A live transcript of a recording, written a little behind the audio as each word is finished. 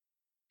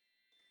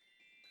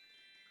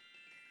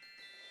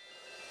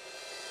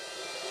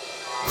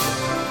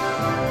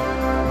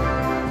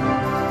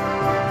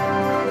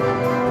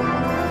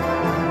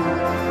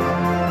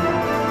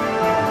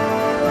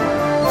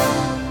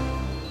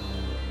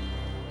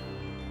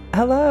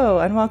Hello,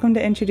 and welcome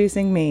to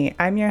Introducing Me.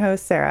 I'm your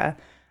host, Sarah.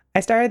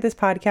 I started this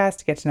podcast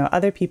to get to know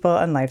other people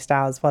and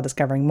lifestyles while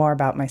discovering more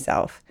about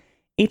myself.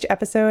 Each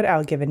episode,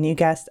 I'll give a new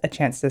guest a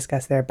chance to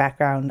discuss their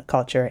background,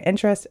 culture,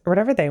 interests, or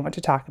whatever they want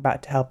to talk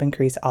about to help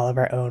increase all of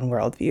our own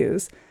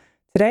worldviews.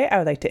 Today, I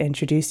would like to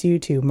introduce you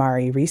to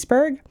Mari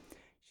Riesberg.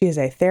 She is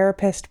a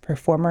therapist,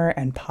 performer,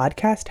 and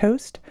podcast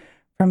host.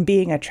 From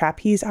being a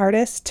trapeze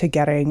artist to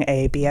getting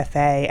a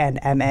BFA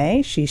and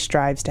MA, she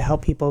strives to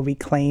help people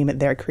reclaim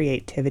their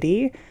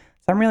creativity.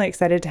 So I'm really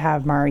excited to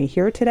have Mari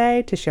here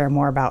today to share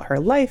more about her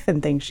life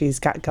and things she's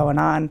got going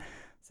on.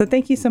 So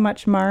thank you so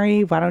much,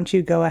 Mari. Why don't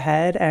you go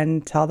ahead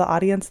and tell the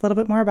audience a little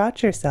bit more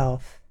about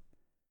yourself?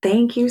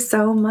 Thank you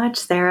so much,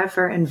 Sarah,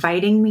 for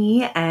inviting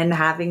me and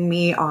having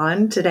me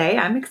on today.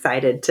 I'm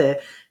excited to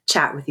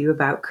chat with you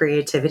about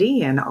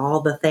creativity and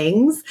all the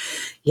things.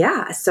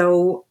 Yeah,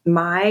 so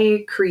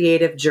my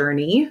creative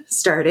journey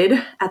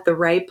started at the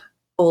ripe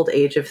old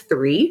age of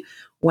 3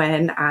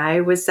 when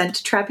I was sent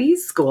to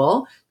trapeze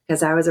school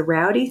because I was a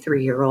rowdy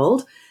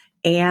 3-year-old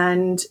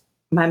and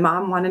my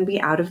mom wanted me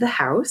out of the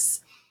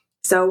house.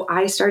 So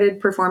I started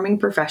performing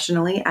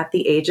professionally at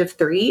the age of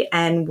 3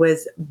 and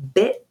was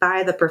bit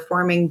by the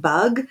performing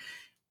bug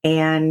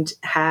and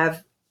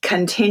have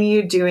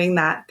continued doing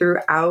that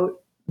throughout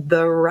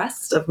the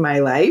rest of my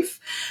life.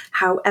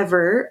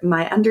 However,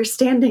 my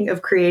understanding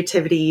of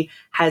creativity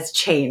has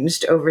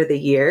changed over the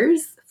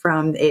years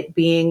from it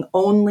being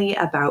only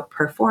about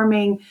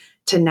performing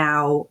to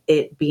now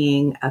it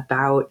being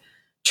about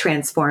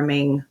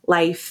transforming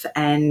life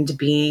and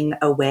being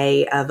a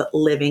way of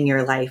living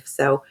your life.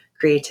 So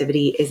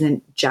creativity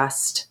isn't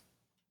just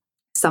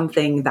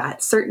something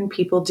that certain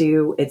people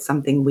do. It's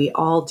something we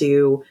all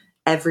do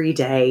every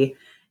day.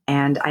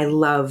 And I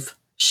love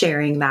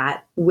sharing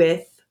that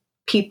with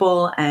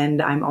people.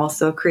 And I'm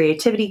also a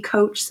creativity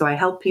coach. So I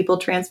help people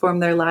transform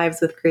their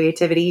lives with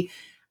creativity,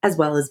 as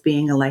well as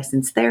being a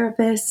licensed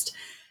therapist.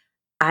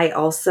 I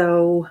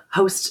also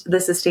host the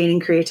Sustaining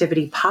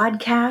Creativity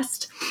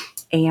podcast,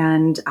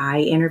 and I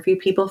interview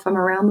people from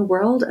around the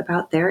world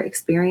about their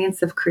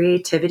experience of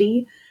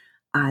creativity.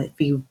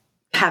 If you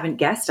haven't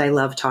guessed, I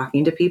love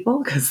talking to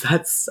people because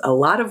that's a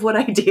lot of what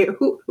I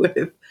do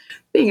with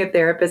being a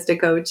therapist, a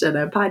coach, and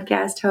a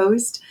podcast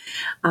host.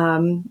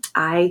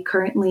 I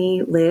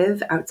currently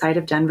live outside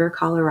of Denver,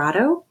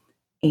 Colorado,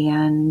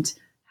 and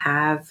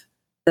have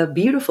the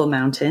beautiful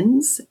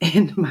mountains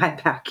in my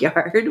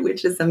backyard,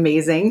 which is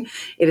amazing.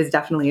 It is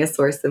definitely a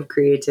source of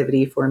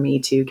creativity for me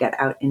to get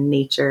out in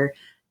nature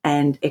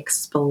and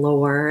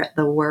explore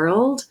the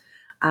world.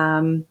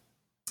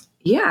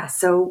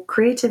 So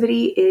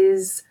creativity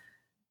is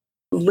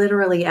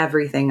literally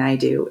everything I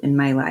do in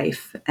my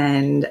life.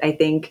 And I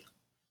think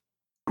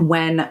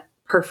when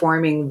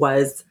performing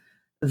was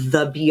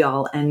the be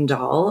all end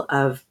all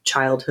of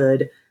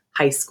childhood,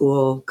 high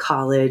school,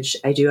 college,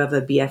 I do have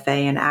a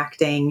BFA in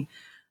acting.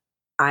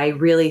 I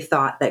really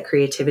thought that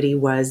creativity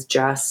was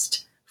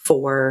just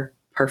for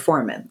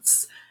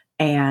performance.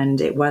 And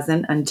it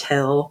wasn't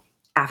until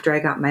after I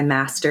got my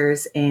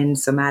master's in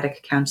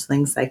somatic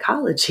counseling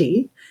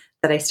psychology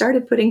that I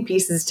started putting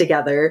pieces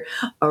together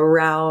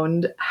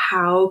around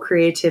how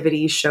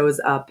creativity shows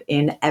up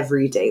in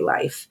everyday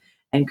life.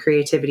 And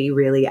creativity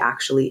really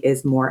actually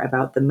is more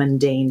about the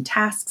mundane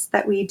tasks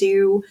that we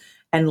do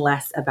and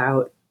less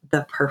about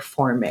the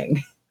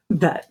performing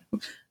that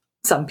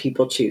some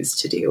people choose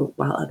to do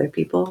while other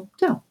people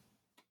don't.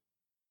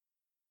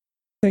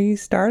 So you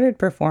started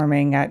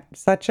performing at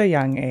such a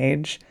young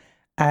age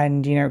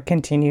and,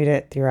 continued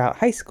it throughout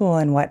high school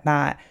and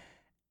whatnot.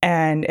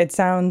 And it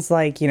sounds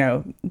like,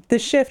 the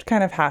shift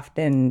kind of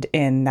happened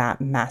in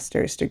that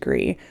master's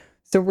degree.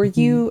 So were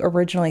you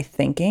originally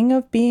thinking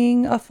of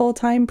being a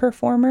full-time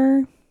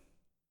performer?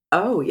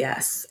 Oh,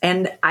 yes.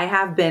 And I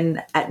have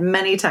been at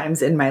many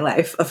times in my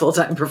life a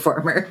full-time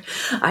performer.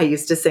 I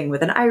used to sing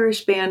with an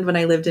Irish band when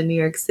I lived in New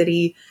York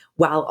City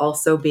while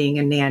also being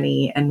a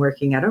nanny and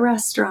working at a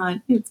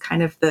restaurant. It's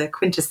kind of the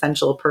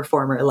quintessential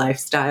performer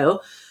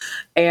lifestyle.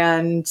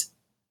 And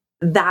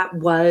that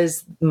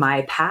was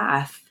my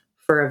path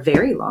for a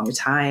very long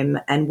time.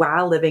 And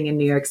while living in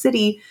New York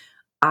City,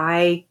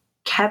 I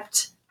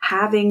kept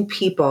having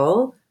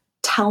people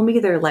tell me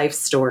their life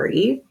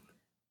story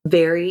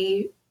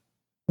very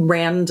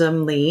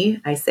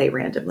randomly. I say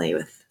randomly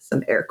with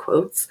some air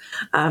quotes.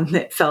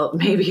 It felt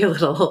maybe a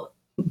little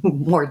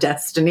more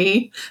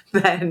destiny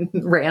than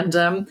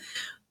random,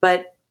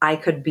 but I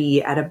could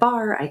be at a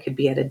bar, I could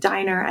be at a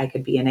diner, I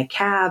could be in a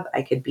cab,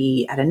 I could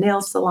be at a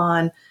nail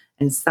salon,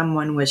 and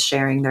someone was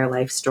sharing their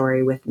life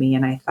story with me.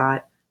 And I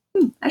thought,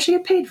 I should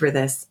get paid for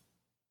this.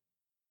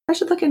 I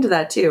should look into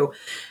that too.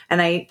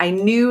 And I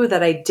knew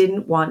that I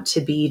didn't want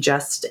to be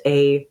just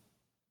a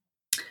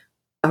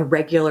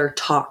regular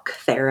talk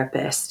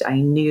therapist.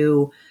 I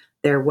knew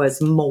there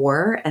was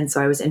more. And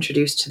so I was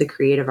introduced to the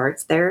creative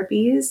arts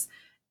therapies.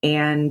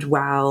 And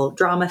while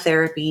drama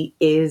therapy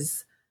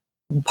is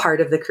part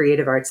of the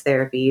creative arts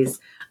therapies,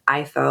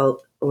 I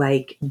felt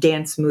like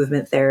dance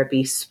movement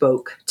therapy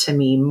spoke to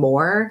me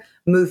more.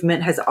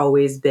 Movement has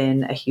always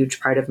been a huge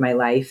part of my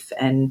life.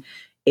 And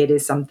it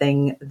is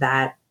something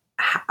that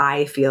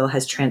I feel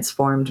has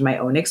transformed my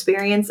own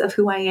experience of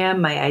who I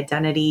am, my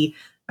identity,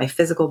 my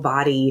physical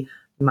body,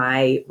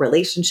 my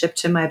relationship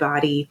to my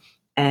body.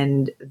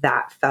 And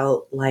that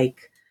felt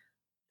like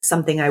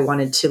something I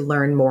wanted to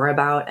learn more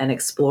about and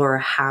explore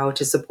how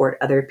to support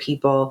other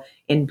people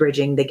in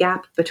bridging the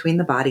gap between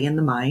the body and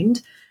the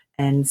mind.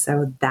 And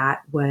so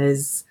that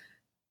was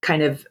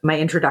kind of my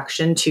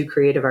introduction to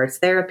creative arts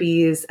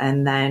therapies.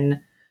 And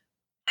then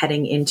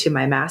heading into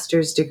my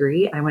master's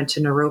degree, I went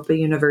to Naropa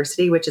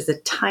University, which is a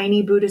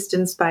tiny Buddhist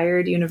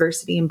inspired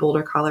university in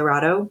Boulder,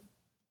 Colorado.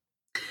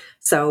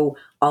 So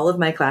all of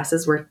my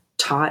classes were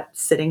taught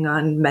sitting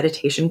on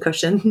meditation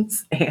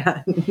cushions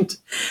and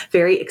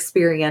very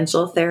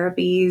experiential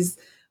therapies,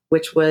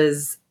 which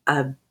was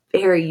a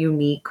very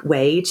unique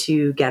way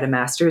to get a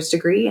master's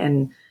degree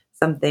and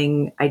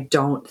something I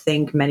don't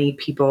think many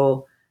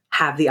people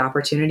have the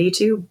opportunity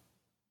to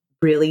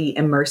really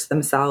immerse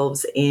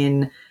themselves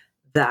in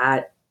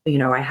that.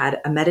 I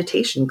had a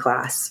meditation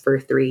class for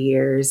 3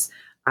 years.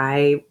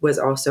 I was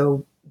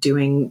also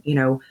doing,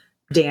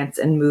 dance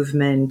and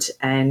movement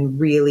and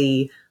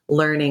really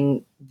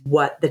learning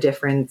what the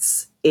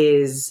difference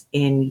is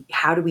in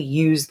how do we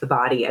use the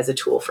body as a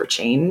tool for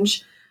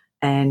change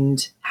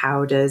and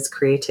how does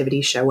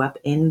creativity show up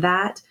in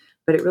that.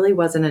 But it really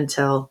wasn't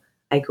until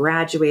I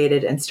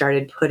graduated and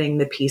started putting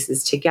the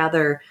pieces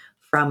together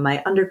from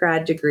my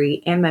undergrad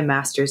degree and my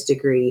master's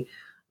degree,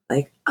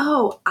 like,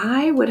 oh,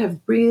 I would have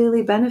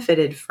really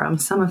benefited from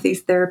some of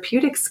these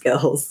therapeutic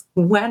skills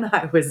when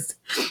I was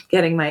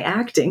getting my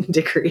acting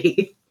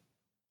degree,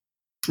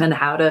 and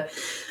how to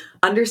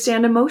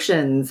understand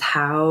emotions,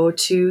 how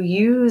to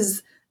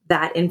use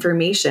that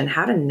information,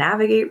 how to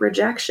navigate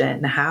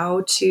rejection,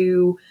 how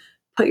to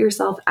put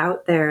yourself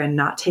out there and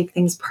not take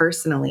things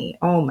personally.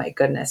 Oh my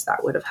goodness,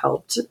 that would have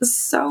helped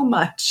so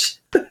much.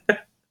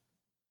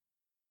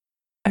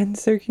 And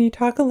so, can you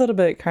talk a little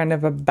bit kind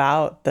of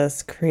about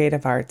this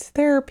creative arts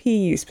therapy?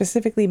 You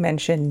specifically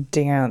mentioned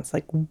dance.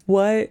 Like,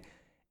 what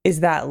is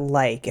that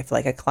like if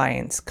like a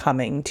client's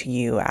coming to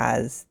you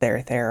as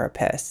their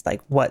therapist?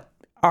 Like, what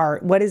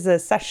is a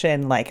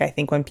session like? I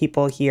think when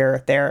people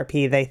hear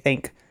therapy, they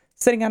think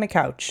sitting on a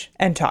couch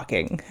and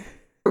talking.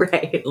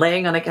 Right.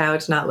 Laying on a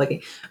couch, not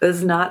looking. It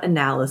was not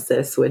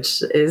analysis,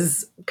 which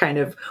is kind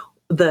of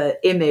the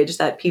image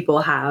that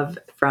people have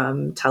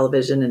from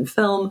television and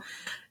film.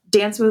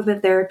 Dance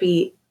movement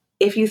therapy,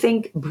 if you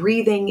think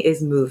breathing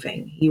is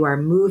moving, you are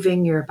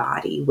moving your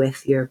body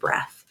with your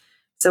breath.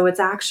 So it's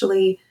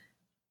actually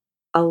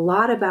a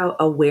lot about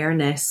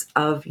awareness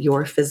of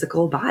your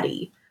physical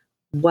body.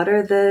 What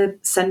are the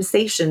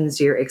sensations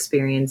you're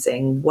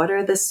experiencing? What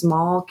are the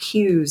small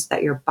cues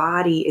that your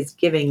body is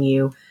giving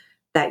you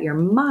that your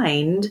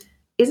mind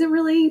isn't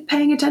really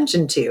paying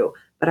attention to?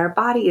 But our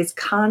body is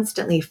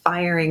constantly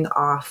firing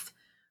off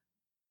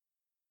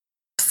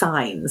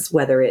signs,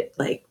 whether it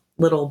like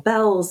little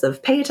bells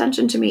of pay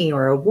attention to me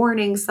or a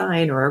warning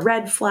sign or a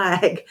red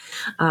flag.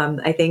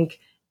 I think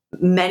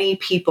many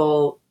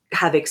people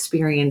have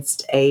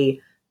experienced a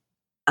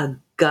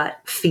gut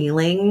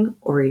feeling,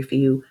 or if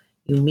you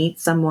meet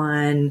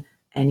someone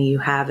and you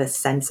have a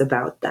sense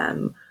about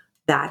them,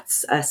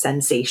 that's a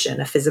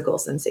sensation, a physical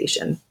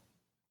sensation.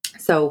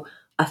 So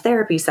a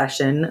therapy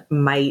session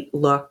might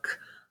look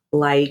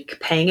like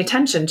paying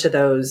attention to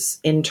those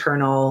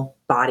internal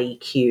body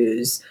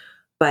cues.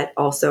 But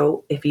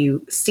also, if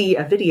you see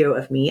a video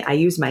of me, I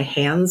use my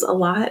hands a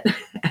lot.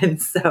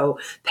 And so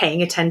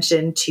paying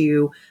attention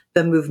to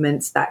the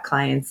movements that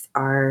clients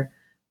are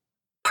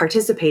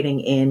participating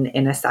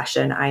in a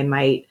session, I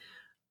might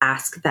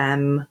ask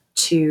them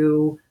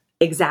to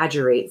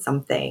exaggerate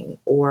something,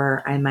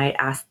 or I might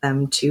ask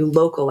them to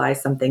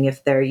localize something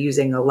if they're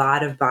using a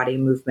lot of body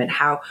movement.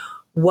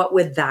 What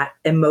would that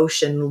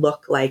emotion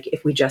look like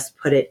if we just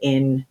put it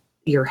in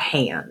your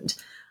hand,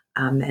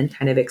 and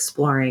kind of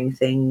exploring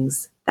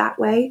things that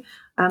way.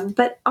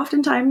 But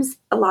oftentimes,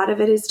 a lot of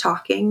it is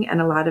talking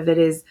and a lot of it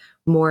is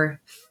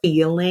more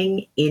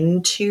feeling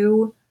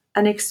into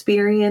an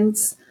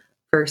experience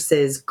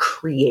versus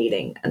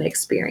creating an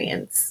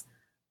experience.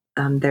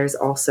 There's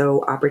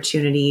also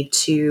opportunity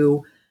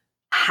to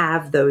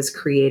have those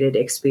created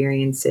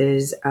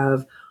experiences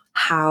of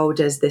how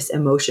does this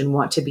emotion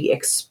want to be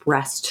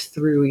expressed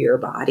through your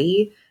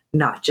body,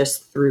 not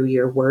just through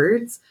your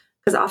words.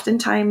 Because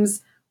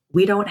oftentimes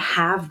we don't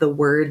have the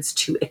words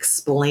to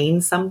explain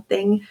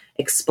something,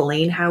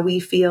 explain how we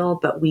feel,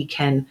 but we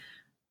can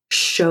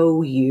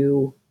show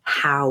you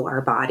how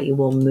our body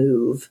will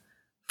move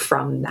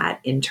from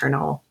that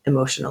internal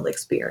emotional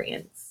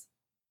experience.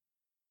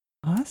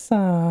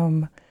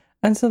 Awesome.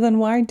 And so then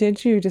why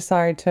did you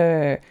decide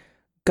to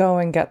go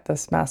and get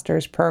this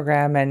master's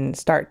program and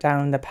start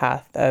down the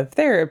path of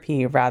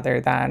therapy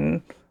rather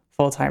than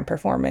full-time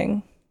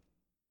performing?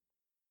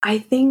 I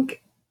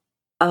think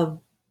a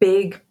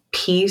big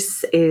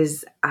piece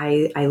is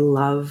I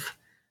love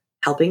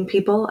helping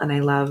people and I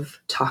love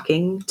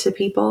talking to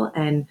people,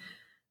 and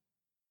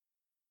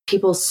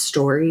people's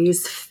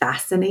stories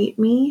fascinate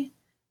me,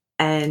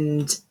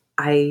 and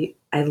I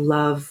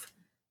love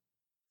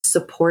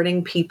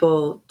supporting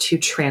people to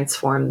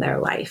transform their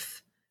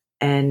life.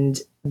 And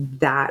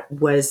that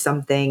was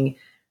something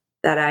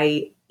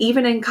that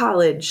even in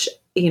college,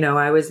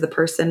 I was the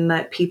person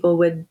that people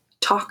would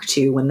talk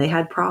to when they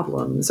had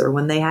problems or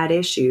when they had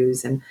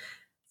issues. And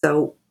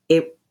so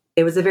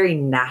it was a very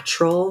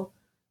natural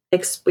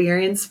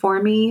experience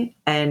for me.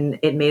 And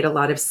it made a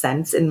lot of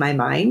sense in my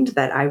mind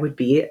that I would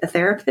be a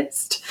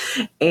therapist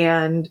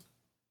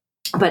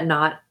but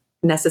not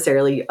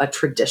necessarily a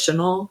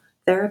traditional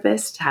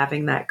therapist.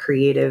 Having that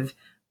creative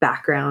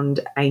background,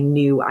 I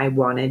knew I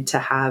wanted to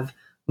have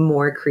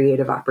more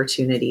creative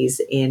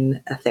opportunities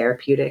in a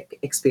therapeutic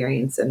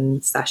experience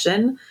and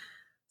session.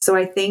 So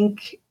I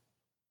think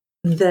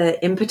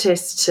the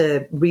impetus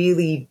to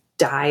really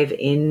dive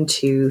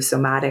into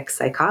somatic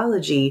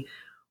psychology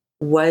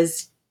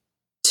was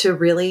to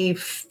really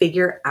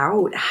figure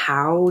out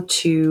how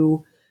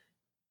to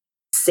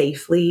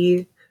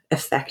safely,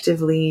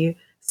 effectively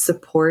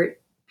support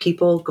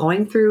people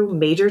going through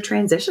major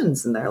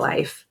transitions in their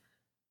life.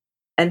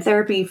 And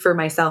therapy for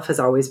myself has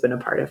always been a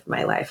part of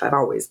my life. I've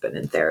always been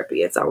in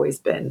therapy. It's always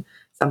been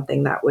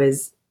something that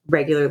was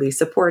regularly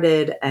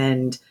supported,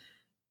 and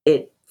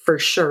it for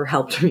sure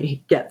helped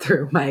me get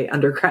through my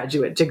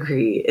undergraduate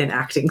degree in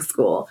acting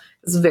school.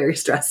 It was a very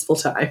stressful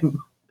time.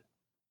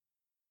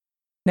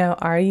 Now,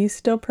 are you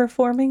still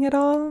performing at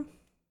all?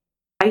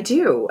 I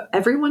do.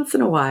 Every once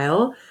in a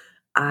while,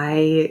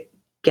 I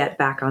get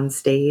back on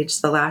stage.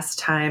 The last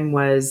time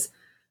was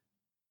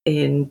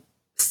in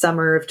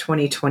summer of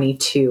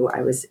 2022.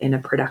 I was in a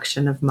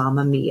production of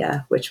Mamma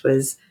Mia, which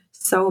was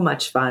so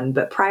much fun.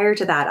 But prior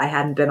to that, I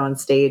hadn't been on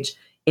stage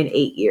in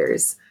 8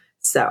 years.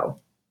 So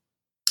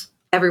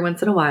every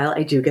once in a while,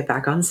 I do get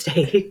back on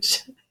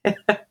stage.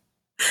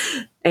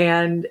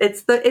 And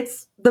it's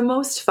the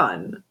most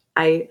fun.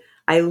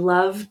 I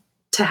love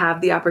to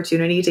have the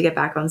opportunity to get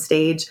back on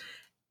stage,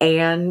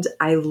 and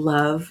I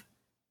love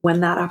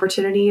when that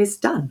opportunity is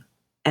done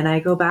and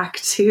I go back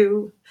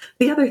to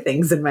the other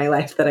things in my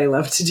life that I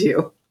love to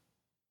do.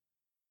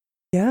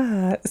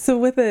 Yeah. So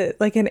with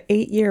like an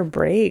 8-year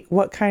break,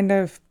 what kind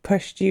of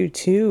pushed you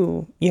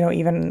to,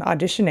 even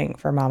auditioning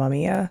for Mamma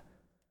Mia?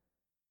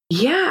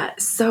 Yeah.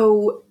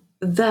 So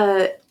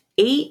the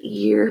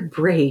 8-year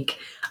break,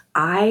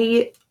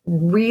 I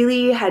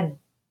really had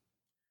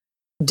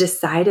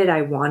decided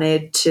I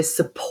wanted to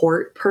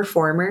support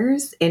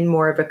performers in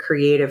more of a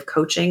creative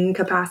coaching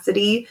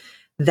capacity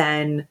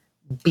than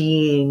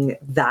being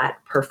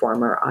that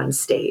performer on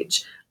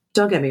stage.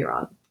 Don't get me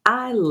wrong.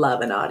 I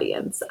love an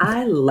audience.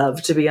 I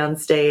love to be on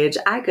stage.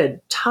 I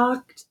could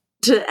talk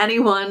to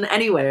anyone,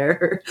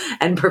 anywhere,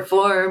 and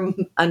perform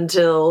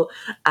until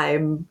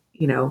I'm,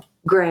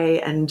 gray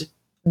and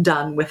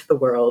done with the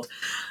world.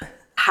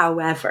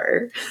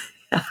 However,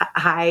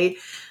 I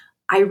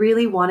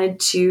really wanted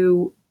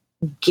to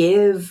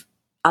give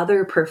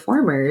other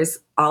performers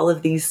all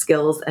of these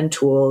skills and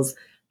tools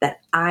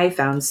that I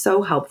found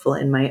so helpful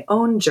in my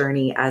own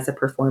journey as a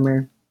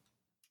performer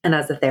and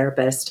as a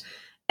therapist.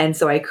 And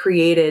so I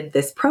created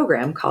this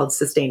program called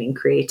Sustaining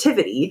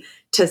Creativity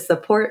to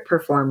support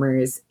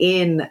performers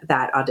in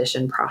that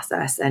audition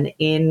process and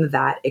in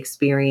that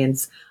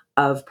experience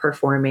of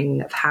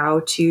performing, of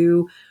how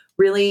to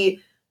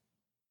really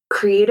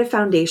create a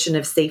foundation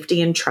of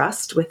safety and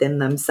trust within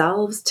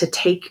themselves to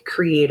take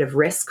creative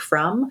risk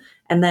from,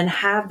 and then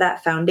have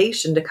that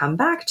foundation to come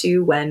back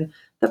to when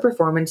the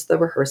performance, the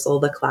rehearsal,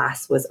 the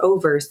class was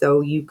over.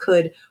 So you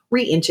could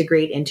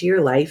reintegrate into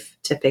your life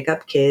to pick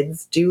up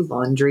kids, do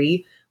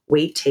laundry,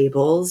 wait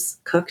tables,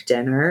 cook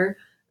dinner,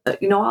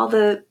 all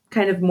the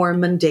kind of more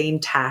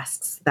mundane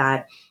tasks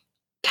that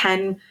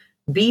can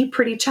be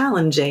pretty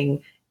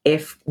challenging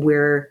if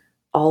we're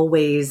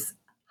always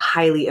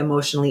highly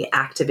emotionally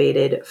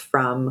activated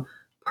from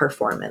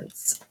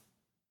performance.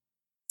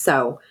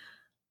 So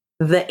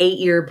the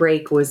 8-year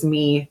break was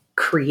me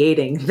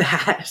creating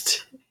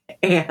that.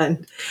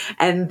 and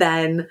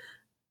then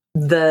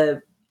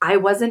I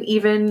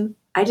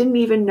didn't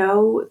even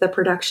know the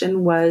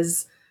production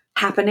was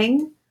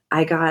happening.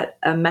 I got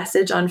a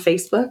message on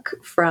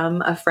Facebook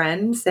from a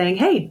friend saying,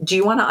 "Hey, do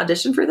you want to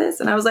audition for this?"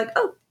 And I was like,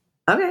 "Oh,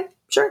 okay,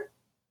 sure.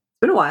 It's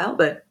been a while,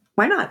 but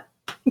why not?"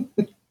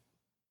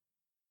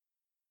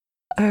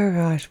 Oh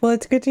gosh. Well,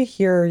 it's good to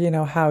hear,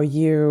 how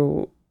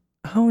you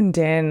honed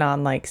in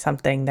on like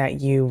something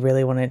that you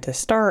really wanted to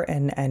start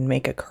and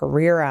make a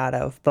career out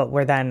of, but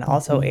were then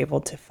also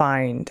able to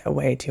find a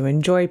way to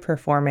enjoy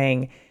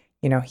performing,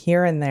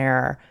 here and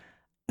there.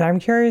 And I'm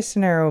curious to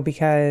know,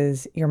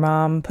 because your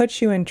mom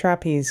put you in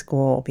trapeze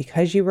school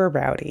because you were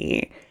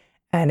rowdy,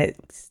 and it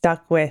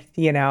stuck with,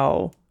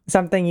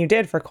 something you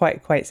did for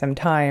quite some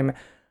time.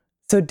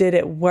 So did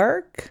it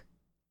work?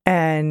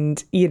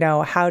 And,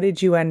 how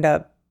did you end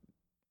up,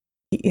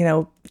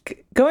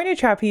 going to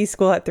trapeze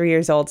school at 3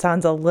 years old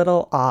sounds a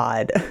little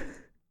odd.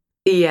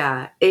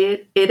 Yeah,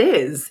 it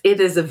is. It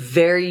is a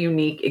very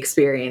unique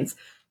experience.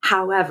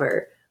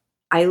 However,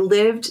 I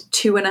lived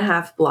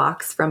 2.5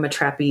 blocks from a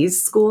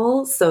trapeze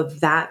school, so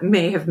that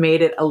may have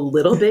made it a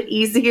little bit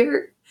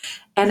easier.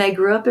 And I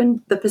grew up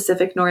in the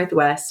Pacific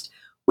Northwest,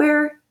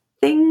 where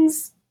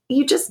things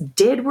you just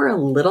did were a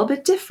little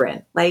bit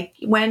different. Like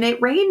when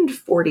it rained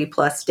 40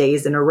 plus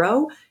days in a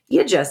row,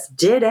 you just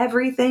did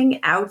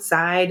everything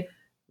outside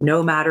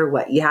no matter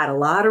what. You had a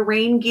lot of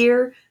rain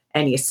gear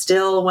and you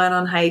still went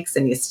on hikes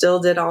and you still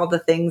did all the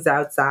things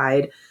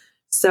outside.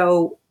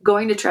 So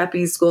going to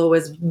trapeze school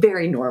was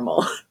very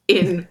normal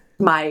in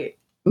my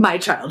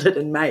childhood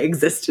and my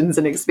existence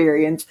and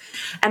experience.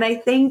 And I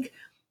think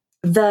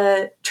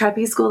the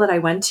trapeze school that I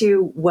went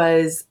to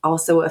was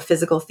also a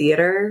physical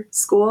theater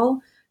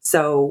school.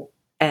 So,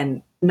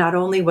 and not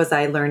only was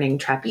I learning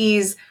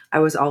trapeze, I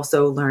was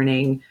also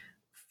learning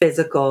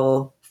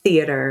physical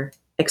theater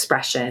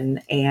expression.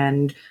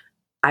 And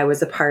I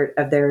was a part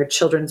of their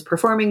children's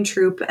performing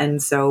troupe.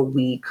 And so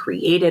we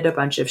created a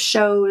bunch of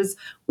shows.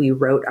 We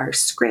wrote our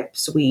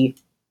scripts. We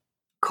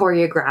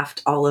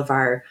choreographed all of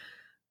our,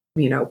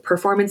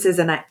 performances,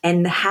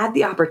 and had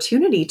the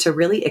opportunity to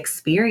really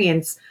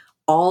experience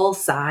all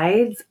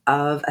sides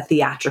of a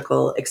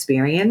theatrical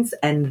experience.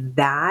 And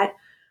that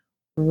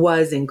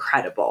was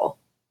incredible,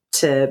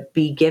 to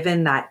be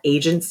given that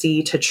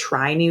agency to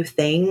try new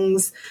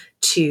things,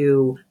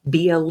 to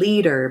be a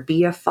leader,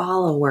 be a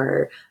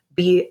follower,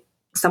 be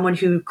someone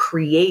who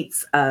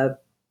creates a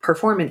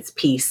performance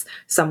piece,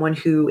 someone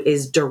who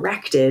is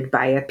directed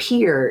by a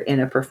peer in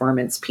a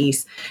performance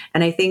piece.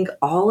 And I think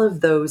all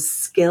of those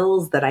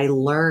skills that I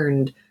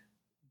learned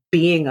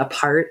being a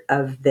part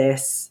of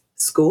this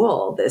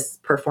school, this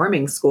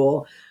performing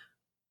school,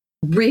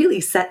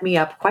 really set me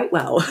up quite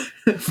well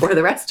for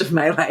the rest of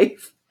my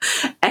life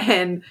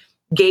and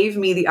gave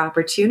me the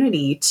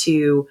opportunity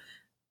to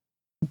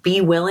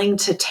be willing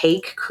to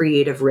take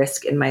creative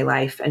risk in my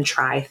life and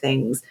try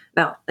things.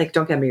 Now, like,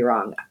 don't get me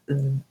wrong,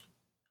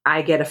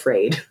 I get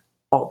afraid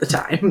all the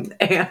time.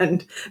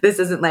 And this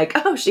isn't like,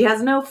 oh, she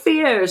has no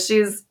fear,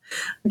 she's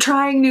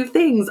trying new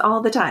things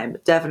all the time.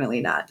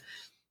 Definitely not.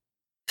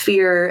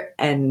 Fear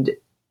and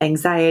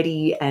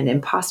anxiety and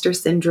imposter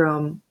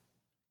syndrome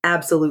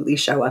absolutely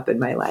show up in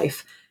my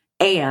life.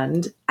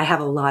 And I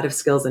have a lot of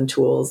skills and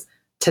tools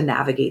to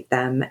navigate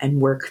them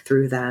and work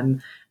through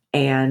them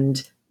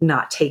and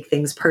not take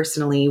things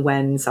personally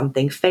when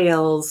something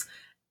fails,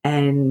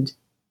 and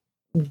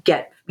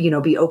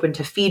be open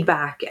to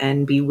feedback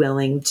and be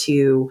willing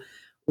to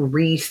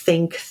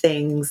rethink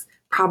things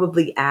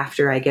probably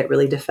after I get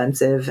really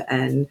defensive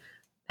and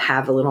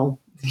have a little,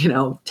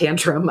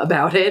 tantrum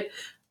about it.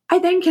 I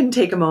then can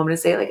take a moment and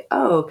say, like,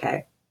 oh,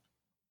 okay,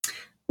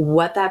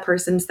 what that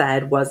person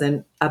said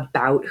wasn't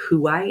about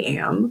who I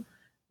am.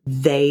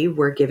 They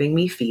were giving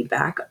me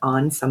feedback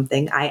on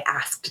something I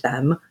asked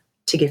them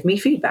to give me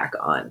feedback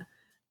on.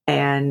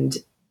 And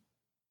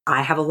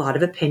I have a lot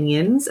of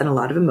opinions and a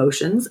lot of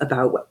emotions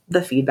about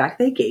the feedback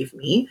they gave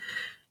me.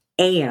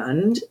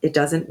 And it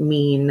doesn't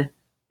mean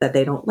that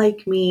they don't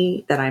like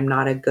me, that I'm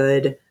not a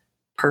good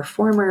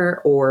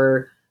performer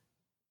or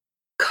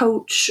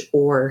coach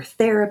or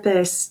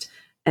therapist.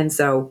 And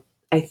so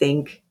I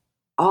think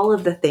all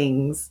of the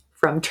things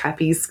from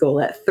trapeze school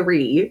at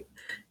 3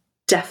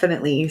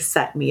 definitely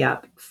set me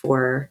up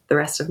for the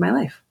rest of my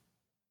life.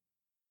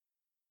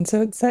 And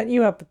so it set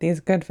you up with these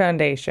good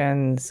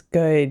foundations,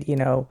 good,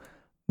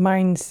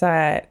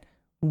 mindset,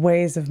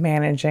 ways of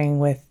managing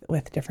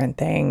with different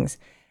things.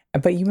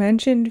 But you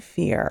mentioned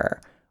fear.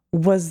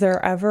 Was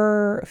there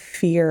ever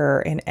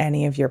fear in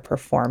any of your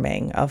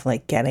performing, of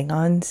like getting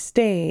on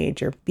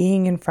stage or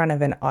being in front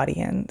of an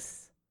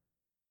audience?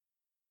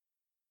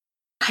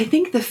 I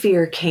think the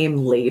fear came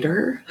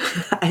later.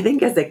 I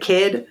think as a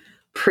kid,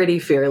 pretty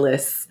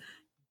fearless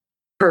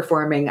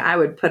performing. I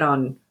would put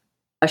on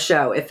a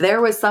show. If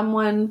there was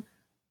someone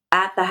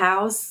at the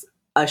house,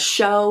 a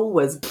show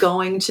was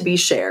going to be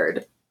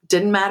shared.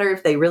 Didn't matter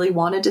if they really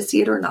wanted to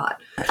see it or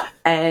not.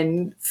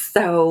 And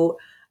so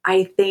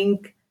I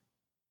think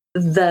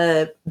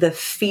the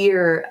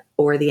fear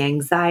or the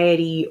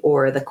anxiety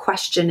or the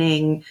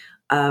questioning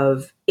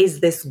of, is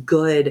this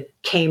good,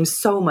 came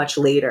so much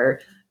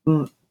later,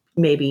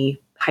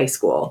 maybe high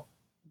school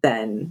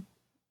than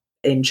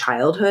in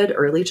childhood,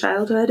 early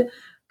childhood,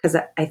 because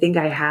I think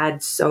I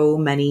had so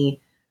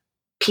many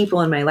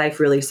people in my life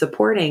really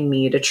supporting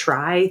me to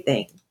try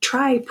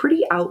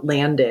pretty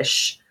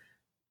outlandish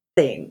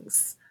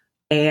things.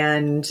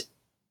 And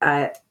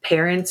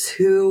parents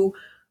who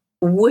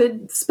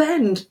would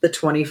spend the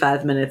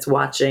 25 minutes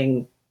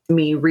watching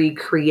me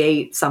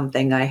recreate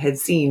something I had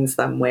seen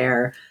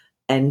somewhere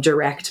and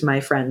direct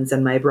my friends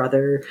and my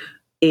brother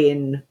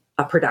in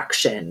a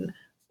production,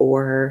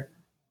 or,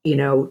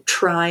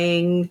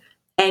 trying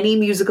any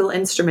musical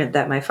instrument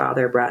that my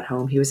father brought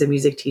home. He was a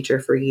music teacher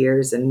for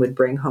years and would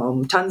bring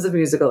home tons of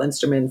musical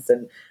instruments,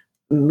 and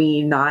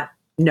me not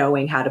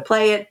knowing how to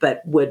play it,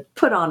 but would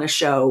put on a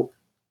show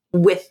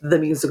with the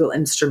musical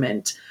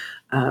instrument.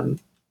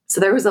 So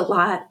there was a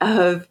lot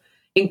of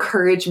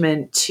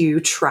encouragement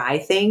to try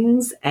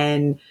things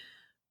and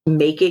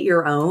make it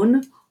your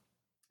own.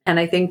 And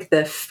I think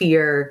the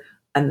fear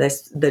and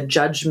the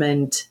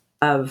judgment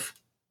of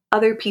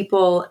other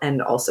people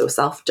and also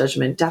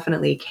self-judgment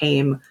definitely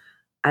came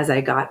as I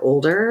got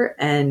older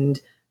and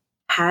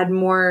had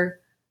more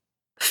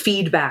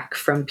feedback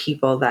from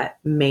people that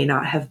may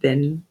not have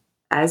been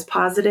as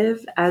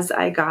positive as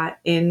I got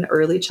in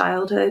early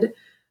childhood.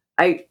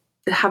 I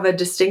have a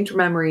distinct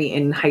memory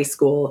in high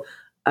school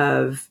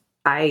of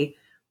I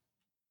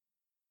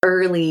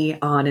early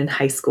on in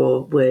high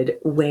school would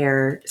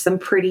wear some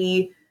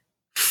pretty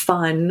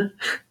fun,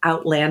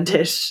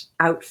 outlandish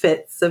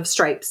outfits of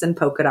stripes and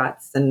polka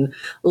dots and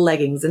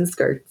leggings and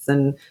skirts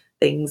and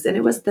things. And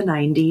it was the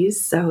 90s.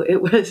 So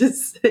it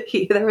was,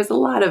 there was a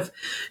lot of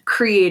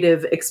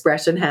creative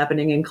expression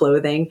happening in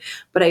clothing.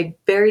 But I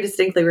very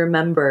distinctly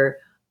remember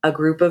a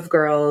group of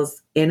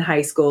girls in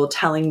high school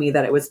telling me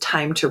that it was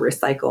time to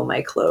recycle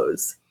my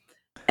clothes.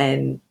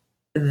 And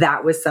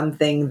that was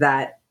something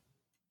that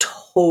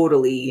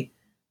totally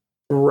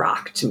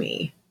rocked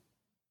me.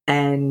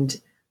 And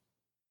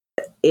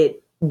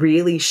it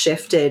really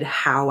shifted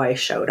how I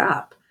showed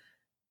up.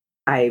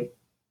 I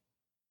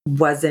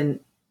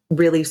wasn't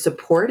really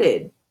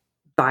supported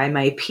by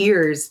my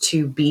peers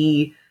to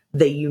be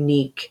the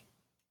unique,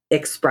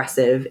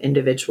 expressive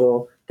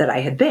individual that I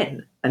had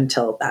been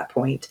until that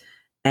point.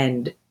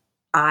 And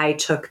I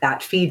took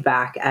that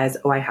feedback as,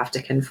 oh, I have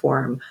to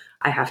conform.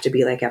 I have to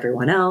be like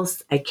everyone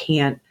else. I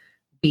can't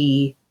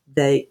be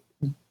the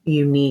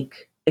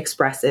unique,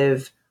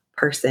 expressive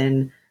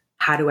person.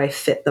 How do I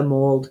fit the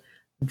mold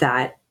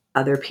that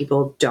other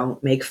people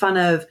don't make fun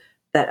of,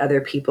 that other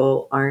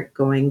people aren't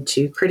going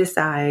to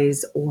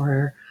criticize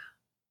or,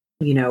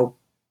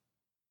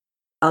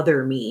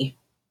 other me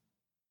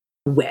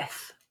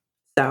with?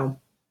 So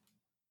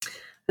I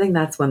think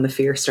that's when the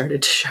fear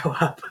started to show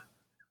up.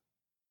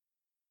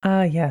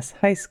 Yes,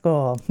 high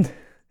school.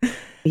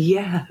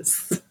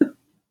 Yes.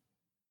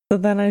 So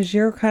then as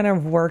you're kind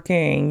of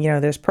working,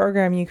 this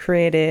program you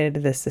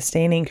created, the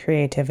sustaining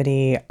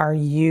creativity, are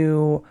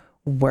you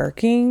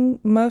working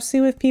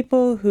mostly with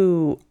people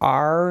who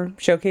are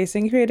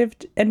showcasing creative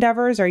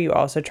endeavors? Are you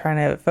also trying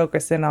to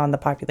focus in on the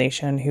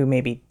population who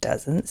maybe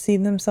doesn't see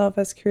themselves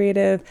as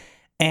creative?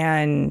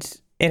 And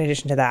in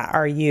addition to that,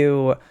 are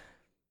you,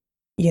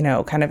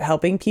 kind of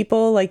helping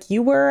people like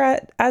you were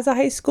as a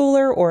high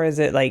schooler, or is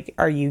it like,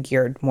 are you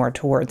geared more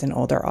towards an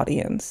older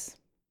audience?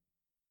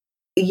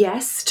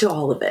 Yes to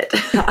all of it.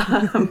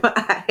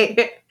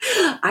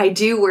 I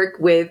do work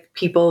with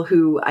people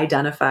who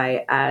identify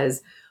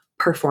as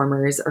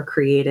performers or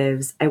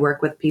creatives. I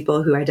work with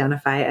people who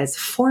identify as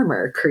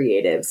former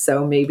creatives.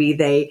 So maybe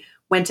they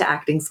went to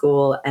acting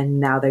school and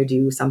now they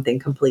do something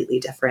completely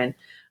different.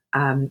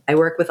 I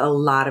work with a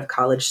lot of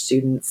college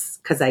students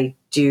because I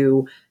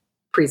do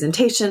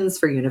presentations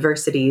for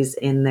universities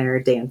in their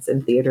dance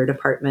and theater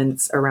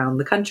departments around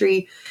the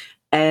country.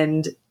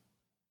 And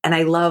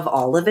I love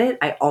all of it.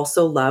 I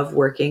also love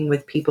working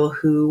with people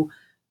who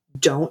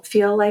don't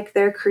feel like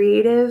they're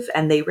creative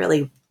and they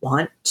really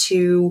want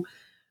to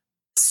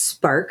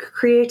spark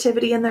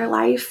creativity in their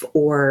life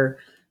or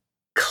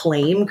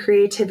claim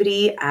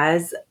creativity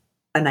as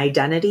an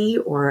identity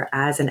or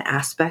as an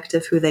aspect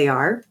of who they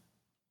are.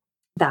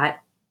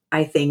 That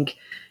I think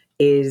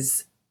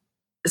is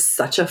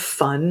such a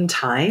fun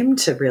time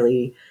to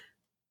really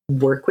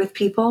work with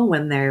people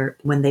when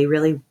they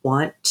really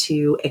want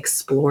to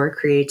explore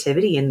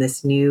creativity in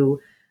this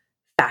new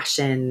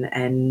fashion.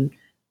 And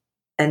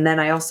then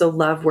I also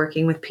love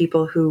working with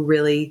people who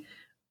really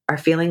are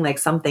feeling like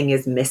something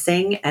is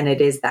missing, and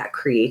it is that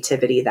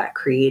creativity, that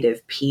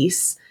creative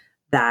piece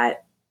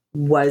that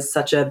was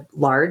such a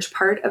large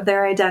part of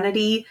their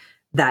identity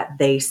that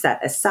they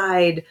set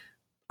aside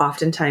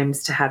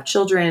oftentimes to have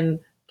children,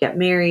 get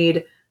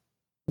married,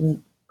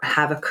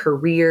 have a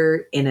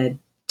career in a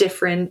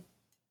different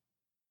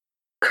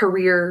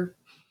career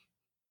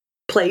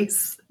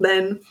place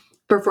than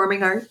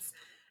performing arts.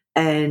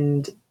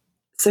 And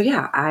so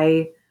yeah,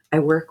 I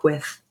work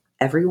with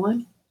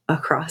everyone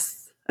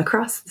across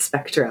the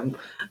spectrum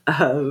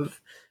of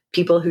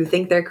people who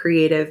think they're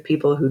creative,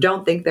 people who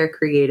don't think they're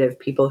creative,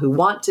 people who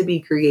want to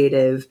be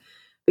creative,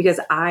 because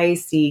I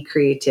see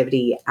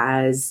creativity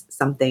as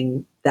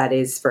something that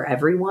is for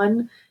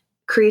everyone.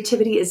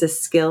 Creativity is a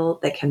skill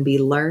that can be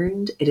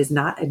learned. It is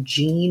not a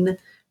gene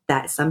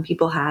that some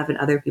people have and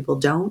other people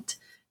don't.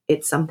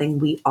 It's something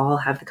we all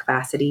have the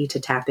capacity to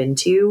tap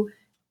into.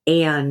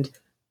 And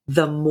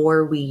the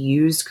more we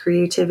use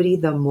creativity,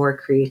 the more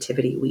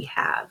creativity we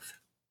have.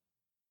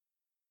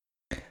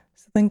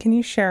 So then can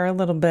you share a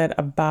little bit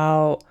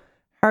about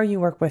how you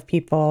work with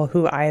people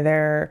who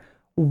either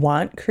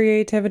want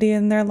creativity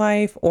in their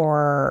life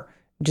or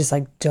just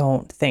like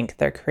don't think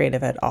they're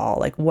creative at all?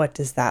 Like, what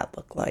does that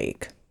look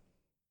like?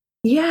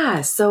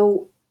 Yeah,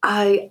 so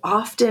I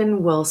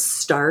often will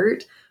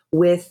start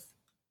with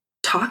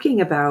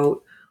talking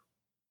about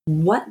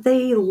what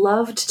they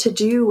loved to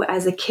do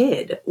as a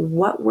kid.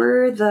 What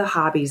were the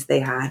hobbies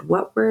they had?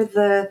 What were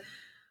the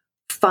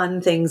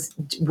fun things?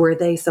 Were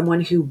they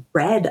someone who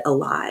read a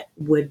lot?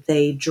 Would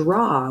they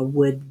draw?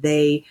 Would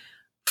they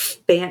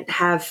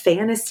have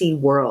fantasy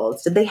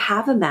worlds? Did they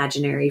have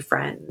imaginary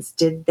friends?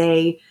 Did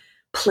they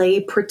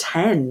play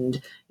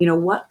pretend?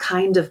 What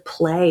kind of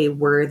play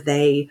were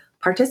they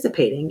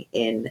participating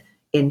in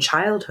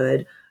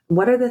childhood?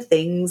 What are the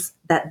things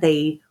that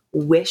they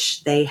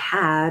wish they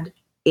had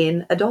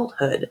in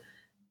adulthood?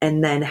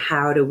 And then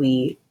how do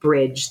we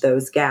bridge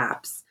those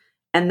gaps?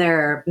 And there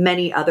are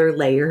many other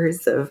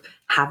layers of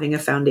having a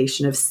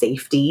foundation of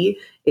safety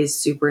is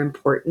super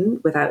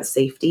important. Without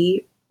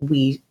safety,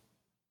 we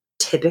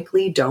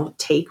typically don't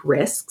take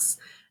risks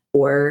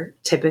or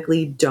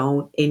typically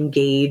don't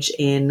engage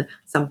in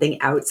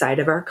something outside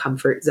of our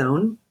comfort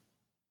zone.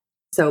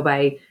 So,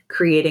 by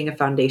creating a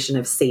foundation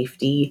of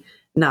safety,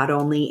 not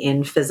only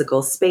in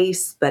physical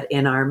space, but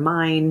in our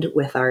mind,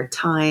 with our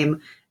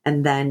time,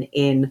 and then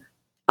in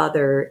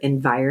other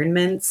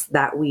environments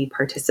that we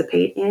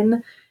participate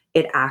in,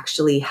 it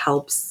actually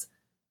helps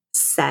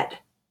set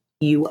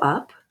you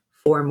up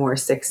for more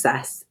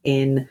success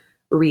in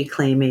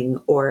reclaiming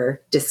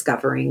or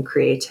discovering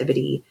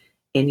creativity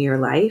in your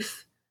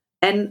life.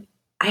 And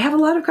I have a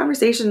lot of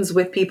conversations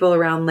with people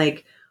around,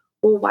 like,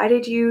 well, why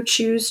did you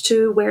choose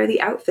to wear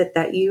the outfit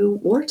that you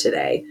wore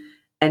today?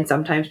 And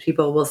sometimes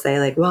people will say,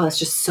 like, well, it's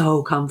just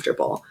so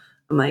comfortable.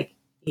 I'm like,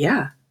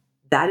 yeah,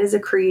 that is a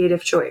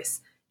creative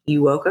choice.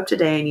 You woke up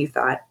today and you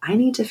thought, I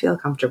need to feel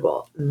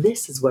comfortable.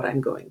 This is what I'm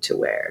going to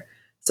wear.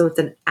 So it's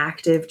an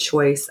active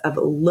choice of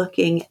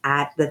looking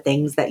at the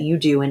things that you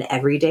do in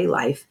everyday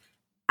life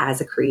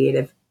as a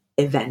creative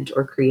event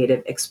or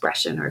creative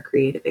expression or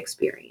creative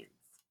experience.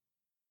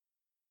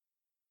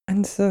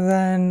 And so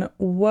then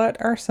what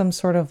are some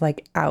sort of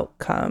like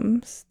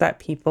outcomes that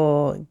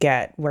people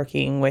get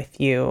working with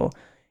you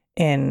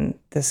in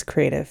this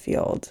creative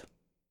field?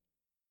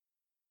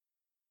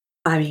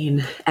 I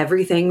mean,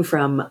 everything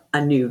from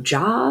a new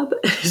job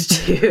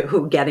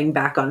to getting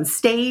back on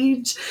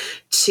stage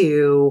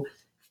to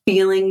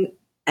feeling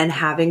and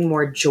having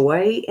more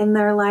joy in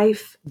their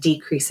life,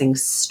 decreasing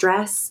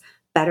stress,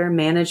 better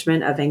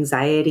management of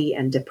anxiety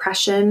and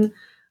depression,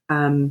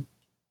 um,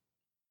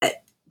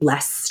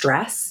 less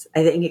stress.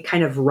 I think it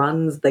kind of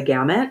runs the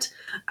gamut.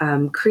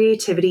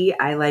 Creativity,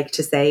 I like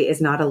to say, is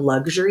not a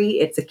luxury,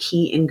 it's a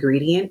key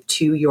ingredient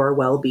to your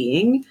well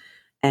being.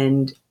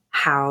 And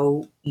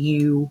how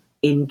you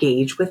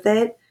engage with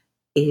it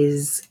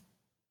is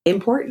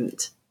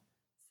important.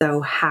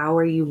 So, how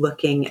are you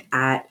looking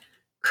at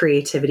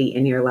creativity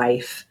in your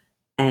life?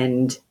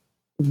 And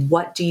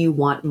what do you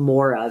want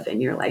more of in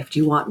your life? Do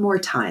you want more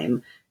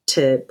time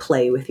to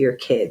play with your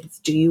kids?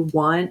 Do you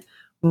want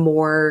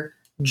more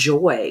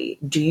joy?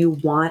 Do you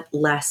want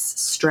less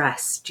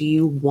stress? Do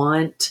you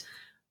want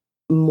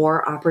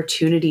more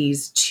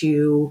opportunities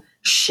to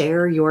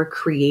share your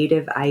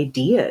creative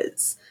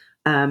ideas?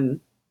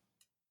 Um,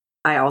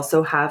 I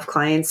also have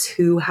clients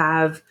who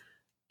have,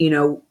 you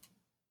know,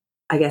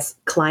 I guess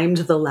climbed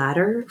the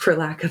ladder, for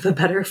lack of a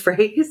better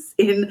phrase,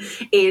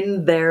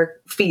 in their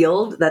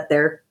field that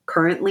they're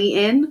currently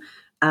in,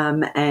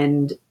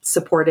 and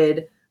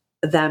supported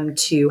them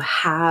to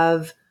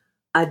have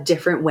a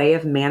different way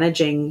of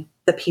managing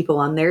the people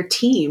on their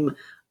team,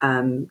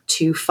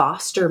 to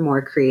foster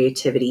more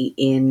creativity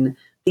in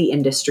the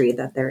industry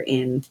that they're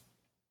in,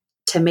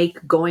 to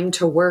make going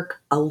to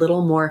work a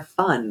little more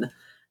fun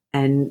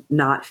and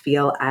not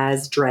feel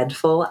as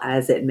dreadful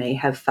as it may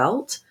have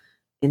felt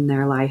in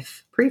their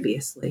life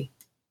previously.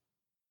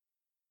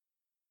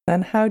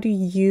 Then how do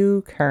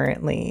you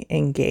currently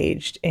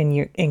engaged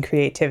in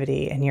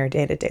creativity in your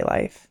day-to-day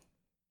life?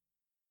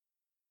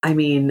 I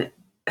mean,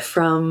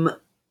 from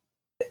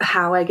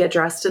how I get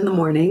dressed in the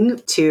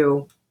morning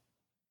to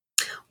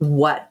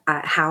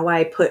how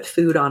I put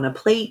food on a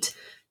plate,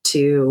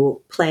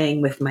 to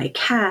playing with my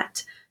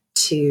cat,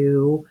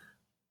 to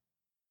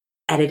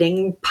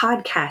editing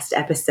podcast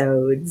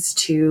episodes,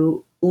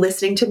 to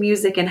listening to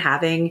music and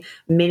having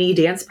mini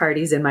dance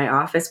parties in my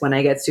office when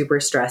I get super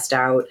stressed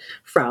out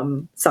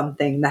from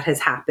something that has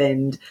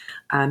happened,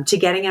 to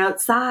getting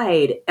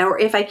outside. Or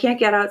if I can't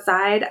get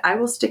outside, I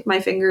will stick my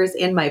fingers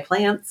in my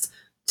plants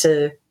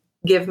to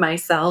give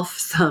myself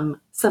some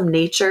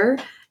nature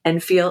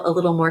and feel a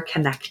little more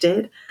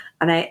connected.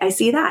 And I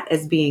see that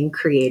as being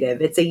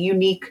creative. It's a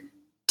unique,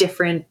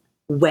 different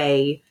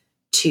way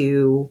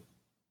to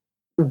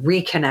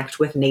reconnect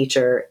with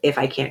nature if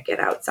I can't get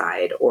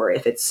outside or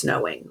if it's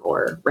snowing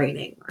or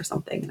raining or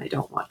something and I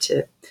don't want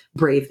to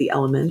brave the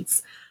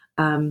elements.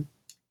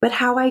 But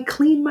how I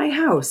clean my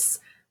house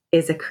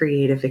is a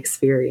creative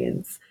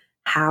experience.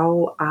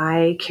 How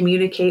I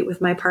communicate with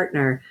my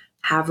partner,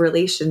 have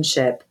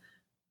relationship.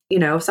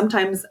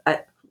 Sometimes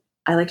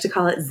I like to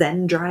call it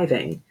Zen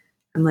driving.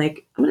 I'm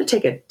like, I'm going to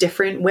take a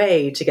different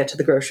way to get to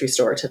the grocery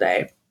store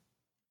today.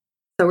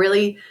 So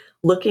really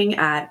looking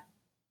at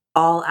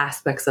all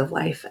aspects of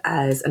life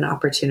as an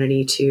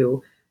opportunity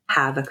to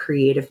have a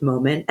creative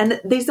moment.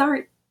 And these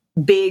aren't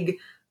big,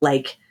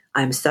 like,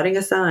 I'm setting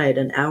aside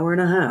an hour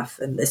and a half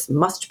and this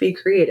must be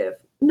creative.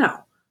 No,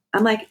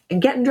 I'm like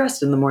getting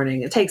dressed in the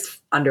morning. It takes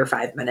under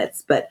 5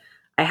 minutes, but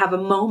I have a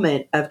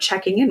moment of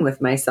checking in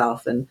with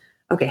myself and,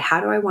 okay,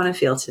 how do I want to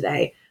feel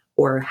today?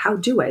 Or how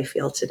do I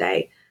feel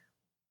today?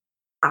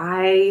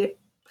 I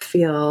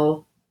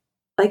feel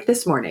like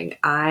this morning,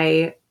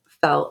 I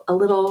felt a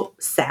little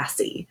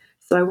sassy.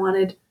 So I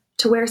wanted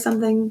to wear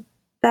something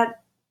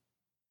that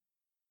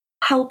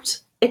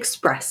helped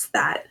express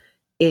that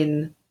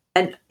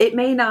and it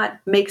may not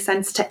make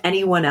sense to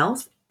anyone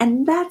else,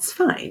 and that's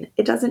fine.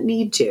 It doesn't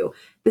need to.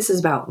 This is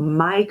about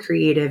my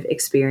creative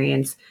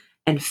experience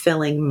and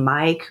filling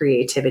my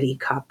creativity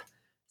cup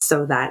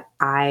so that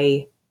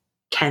I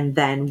can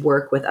then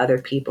work with other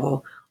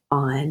people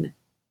on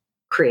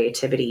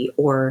creativity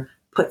or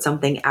put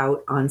something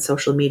out on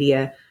social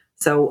media.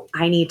 So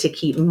I need to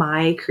keep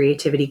my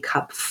creativity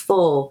cup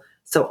full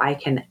so I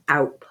can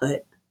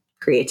output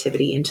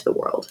creativity into the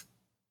world.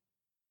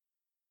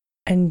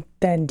 And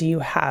then do you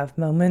have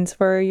moments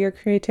where your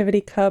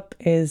creativity cup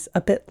is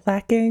a bit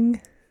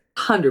lacking?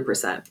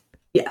 100%.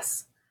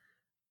 Yes.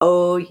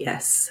 Oh,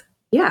 yes.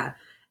 Yeah.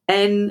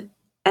 And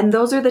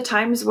those are the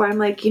times where I'm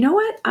like, you know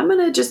what? I'm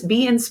going to just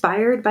be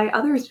inspired by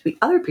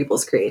other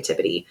people's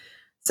creativity.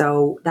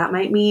 So that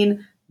might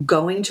mean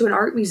going to an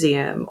art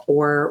museum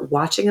or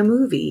watching a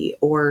movie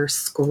or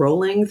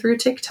scrolling through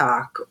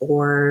TikTok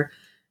or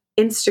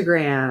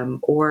Instagram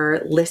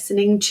or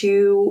listening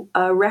to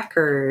a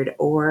record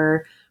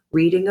or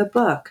reading a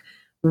book.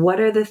 What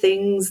are the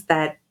things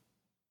that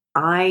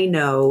I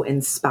know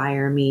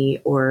inspire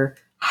me or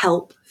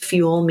help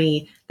fuel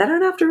me that I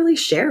don't have to really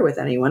share with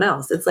anyone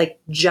else? It's like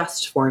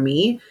just for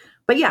me.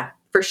 But yeah,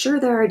 for sure,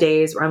 there are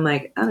days where I'm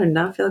like, I do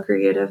not feel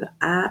creative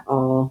at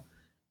all.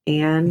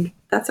 And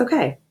that's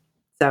okay.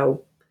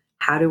 So,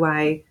 how do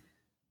I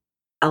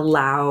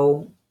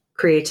allow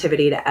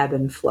creativity to ebb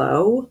and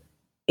flow?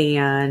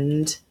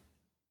 And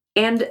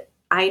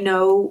I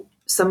know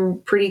some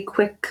pretty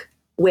quick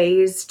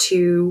ways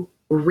to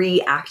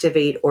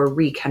reactivate or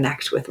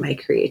reconnect with my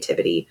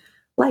creativity,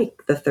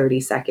 like the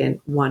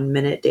 30-second, 1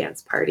 minute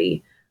dance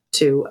party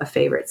to a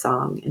favorite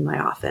song in my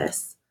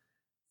office.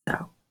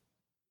 So,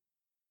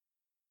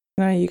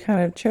 Now, you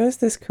kind of chose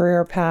this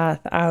career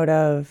path out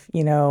of,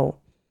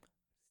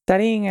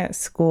 studying at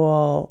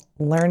school,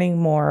 learning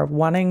more,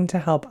 wanting to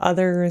help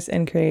others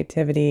in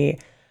creativity.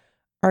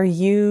 Are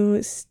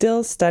you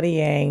still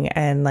studying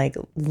and like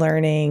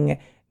learning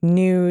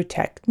new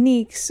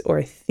techniques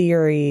or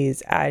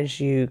theories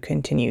as you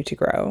continue to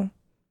grow?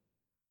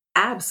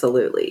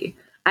 absolutely.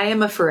 I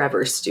am a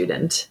forever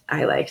student,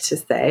 I like to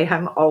say.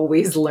 I'm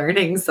always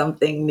learning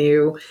something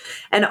new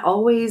and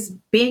always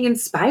being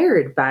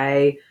inspired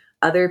by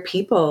other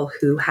people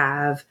who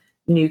have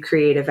new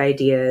creative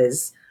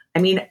ideas. I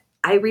mean,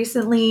 I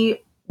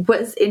recently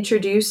was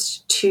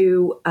introduced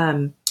to,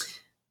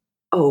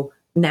 oh,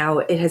 now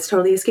it has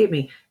totally escaped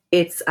me.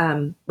 It's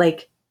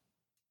like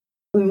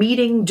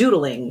meeting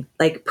doodling,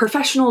 like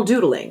professional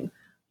doodling,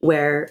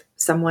 where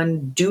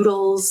someone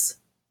doodles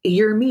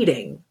your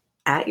meeting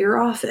at your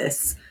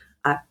office.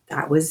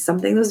 That was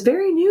something that was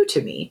very new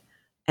to me.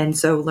 And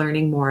so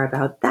learning more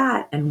about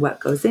that and what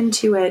goes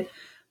into it,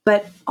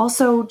 but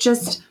also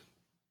just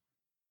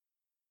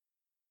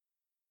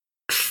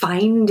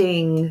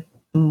finding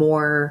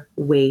more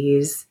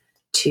ways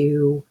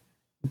to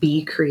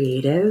be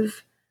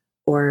creative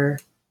or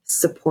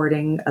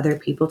supporting other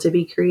people to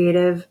be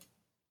creative,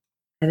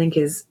 I think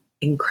is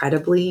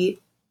incredibly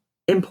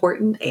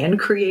important and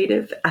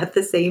creative at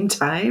the same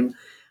time.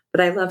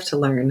 But I love to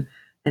learn.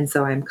 And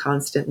so I'm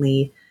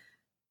constantly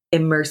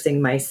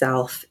immersing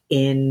myself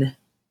in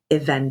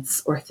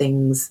events or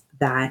things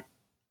that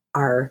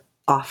are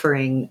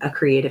offering a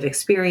creative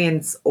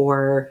experience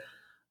or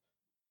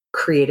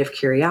creative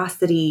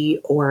curiosity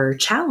or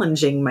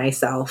challenging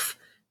myself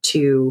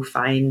to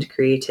find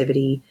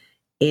creativity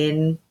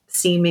in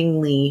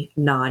seemingly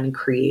non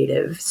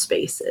creative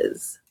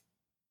spaces.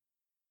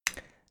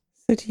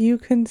 So, do you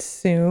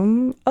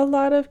consume a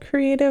lot of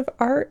creative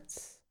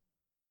arts?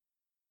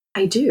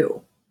 I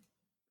do.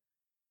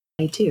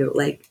 I do.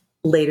 Like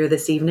later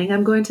this evening,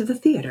 I'm going to the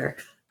theater.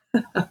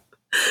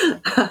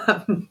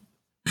 um,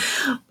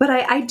 but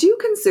I do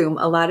consume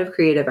a lot of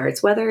creative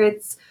arts, whether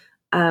it's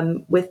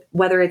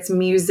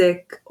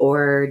music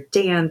or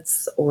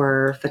dance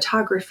or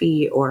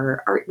photography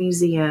or art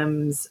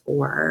museums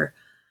or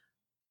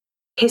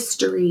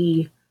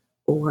history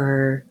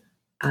or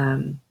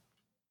um,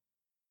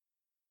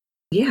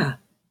 yeah,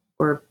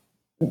 or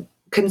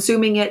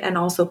consuming it and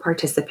also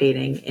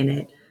participating in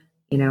it.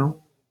 You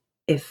know,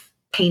 if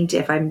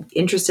I'm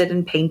interested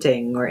in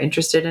painting or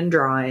interested in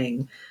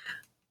drawing,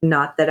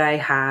 not that I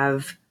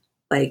have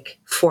like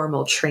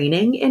formal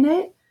training in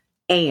it,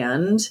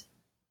 and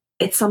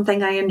it's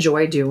something I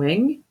enjoy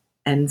doing.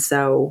 And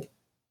so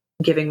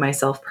giving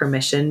myself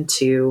permission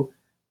to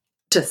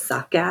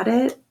suck at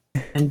it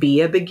and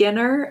be a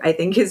beginner, I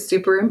think is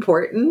super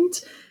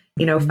important.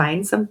 Mhm.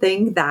 Find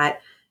something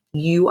that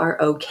you are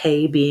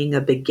okay being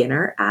a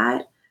beginner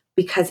at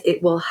because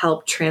it will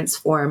help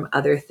transform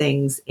other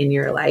things in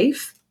your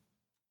life.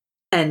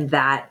 And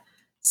that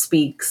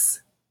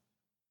speaks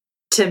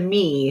to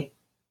me,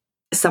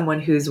 someone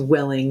who's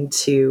willing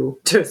to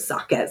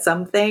suck at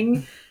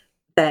something,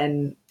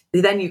 then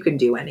you can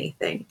do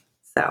anything.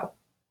 So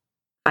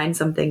find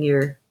something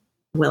you're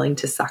willing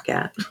to suck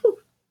at.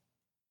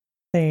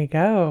 There you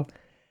go.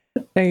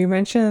 Now, you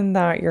mentioned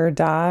that your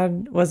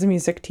dad was a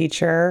music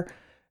teacher.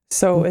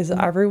 So, is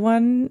Mhm.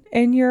 everyone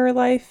in your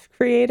life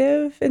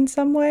creative in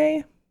some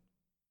way?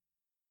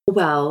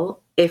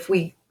 Well, if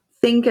we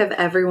think of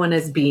everyone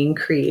as being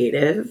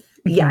creative,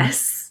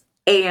 yes.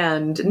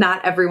 And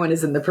not everyone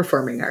is in the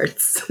performing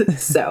arts.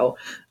 So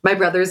my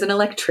brother's an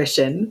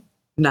electrician,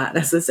 not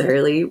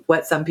necessarily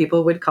what some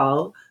people would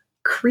call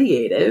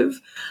creative.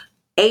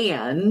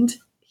 And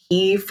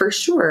he for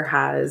sure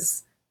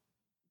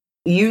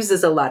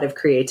uses a lot of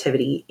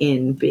creativity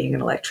in being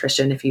an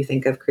electrician. If you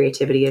think of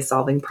creativity as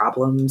solving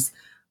problems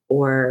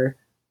or,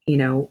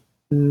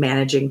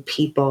 managing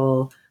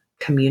people,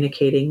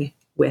 communicating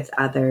with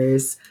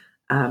others.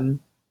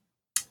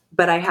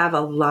 But I have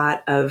a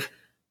lot of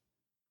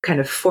kind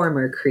of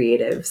former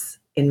creatives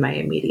in my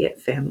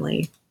immediate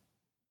family.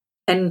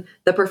 And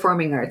the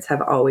performing arts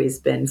have always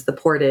been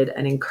supported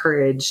and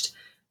encouraged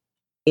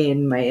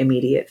in my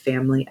immediate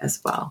family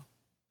as well.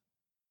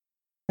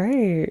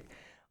 Great.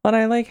 Well,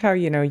 and I like how,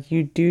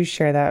 you do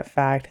share that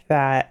fact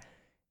that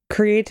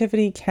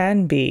creativity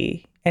can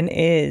be and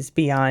is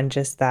beyond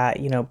just that,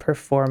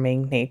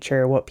 performing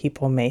nature, what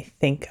people may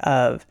think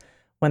of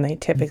when they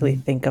typically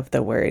think of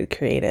the word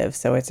creative.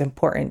 So it's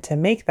important to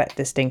make that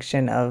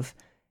distinction of,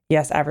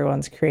 yes,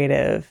 everyone's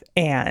creative,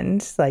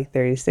 and like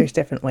there's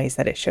different ways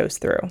that it shows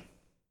through.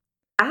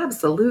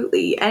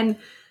 Absolutely. And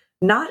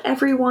not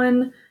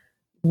everyone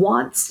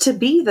wants to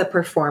be the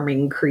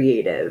performing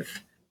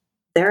creative.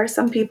 There are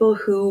some people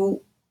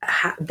who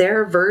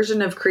their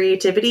version of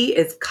creativity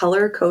is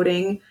color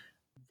coding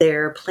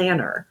their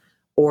planner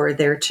or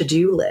their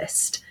to-do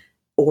list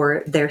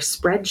or their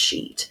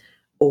spreadsheet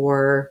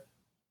or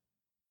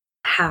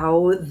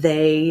how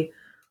they,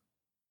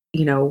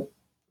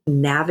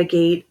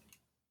 navigate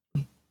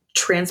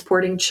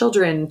transporting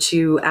children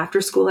to after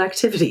school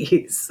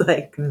activities.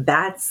 Like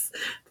that's,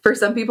 for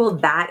some people,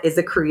 that is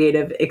a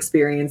creative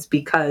experience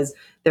because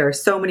there are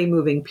so many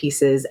moving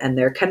pieces and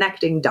they're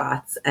connecting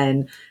dots,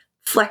 and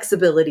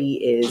flexibility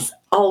is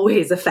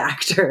always a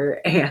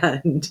factor.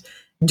 And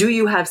do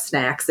you have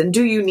snacks, and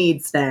do you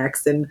need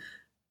snacks, and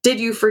did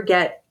you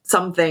forget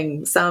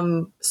something,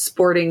 some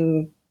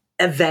sporting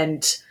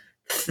event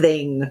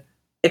thing,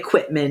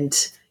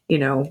 equipment,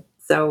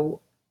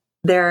 so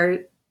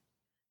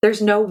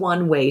there's no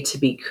one way to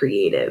be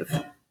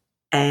creative.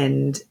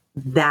 And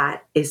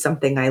that is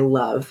something I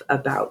love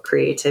about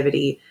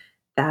creativity,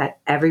 that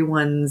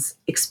everyone's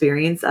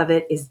experience of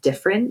it is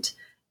different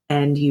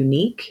and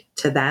unique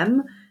to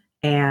them.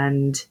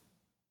 And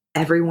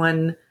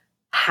everyone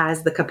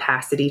has the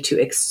capacity to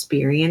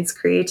experience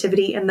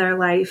creativity in their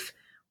life,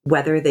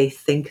 whether they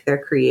think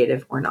they're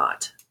creative or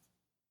not.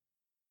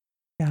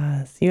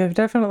 Yes, you have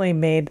definitely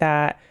made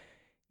that,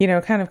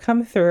 kind of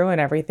come through in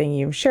everything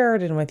you've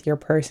shared and with your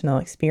personal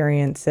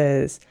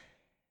experiences.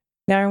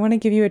 Now, I want to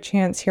give you a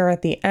chance here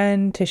at the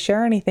end to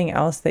share anything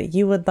else that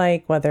you would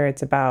like, whether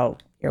it's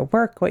about your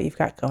work, what you've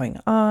got going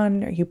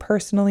on, or you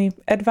personally,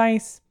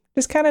 advice,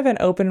 just kind of an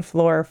open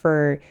floor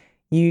for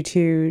you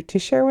to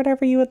share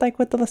whatever you would like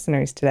with the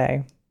listeners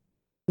today.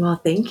 Well,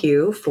 thank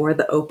you for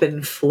the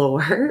open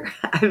floor.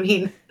 I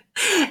mean,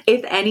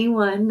 if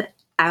anyone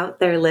out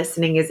there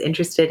listening is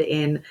interested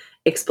in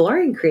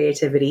exploring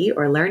creativity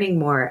or learning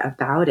more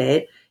about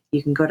it,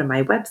 you can go to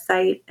my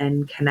website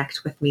and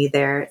connect with me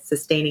there at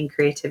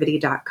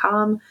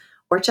sustainingcreativity.com,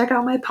 or check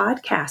out my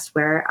podcast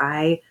where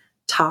I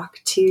talk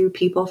to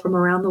people from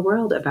around the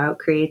world about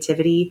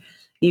creativity.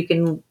 You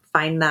can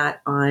find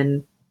that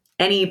on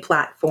any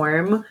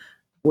platform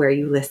where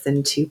you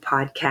listen to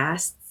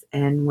podcasts,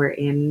 and we're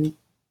in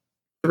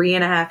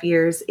 3.5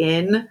 years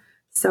in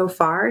so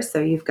far. So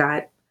you've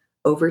got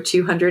over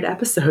 200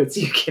 episodes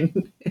you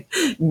can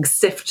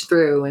sift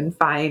through and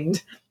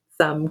find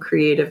some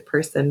creative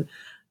person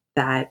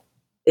that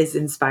is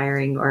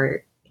inspiring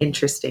or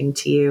interesting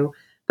to you.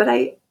 But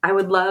I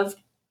would love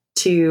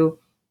to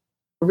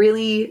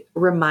really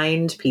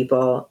remind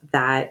people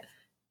that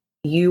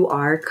you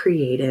are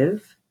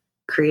creative.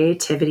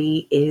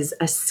 Creativity is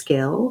a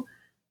skill.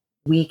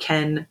 We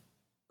can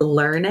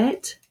learn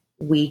it.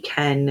 We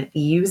can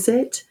use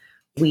it.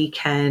 We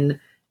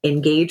can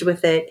engage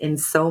with it in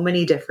so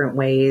many different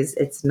ways.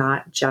 It's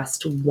not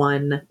just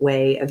one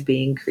way of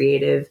being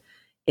creative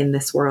in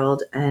this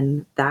world.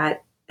 And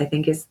that, I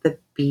think, is the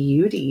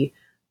beauty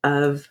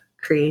of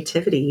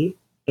creativity.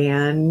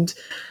 And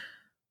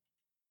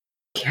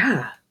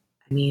yeah,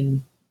 I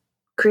mean,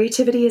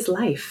 creativity is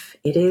life.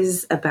 It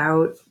is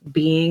about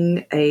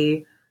being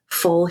a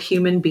full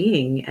human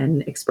being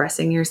and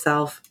expressing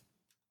yourself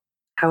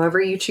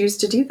however you choose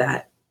to do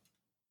that.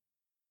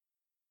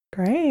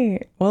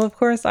 Great. Well, of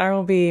course, I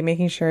will be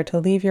making sure to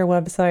leave your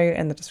website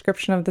in the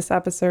description of this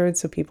episode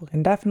so people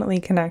can definitely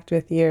connect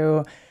with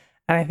you.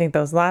 And I think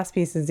those last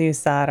pieces you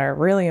said are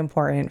really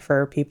important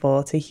for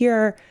people to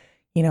hear,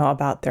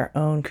 about their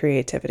own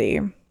creativity.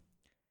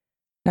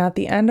 Now, at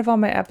the end of all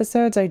my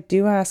episodes, I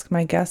do ask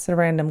my guests a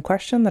random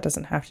question that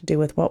doesn't have to do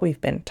with what we've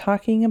been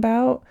talking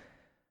about.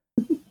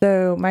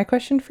 So my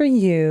question for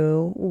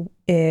you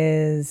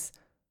is,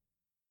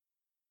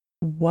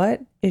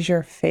 what is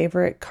your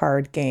favorite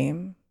card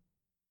game?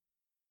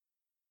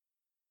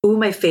 Ooh,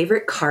 my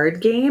favorite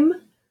card game?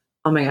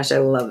 Oh my gosh, I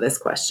love this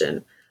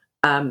question.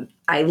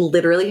 I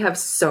literally have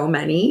so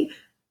many.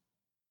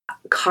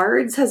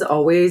 cards has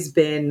always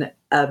been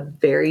a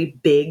very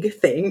big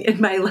thing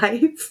in my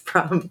life,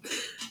 from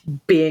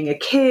being a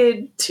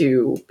kid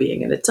to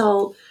being an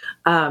adult.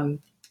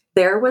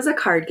 There was a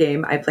card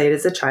game I played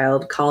as a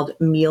child called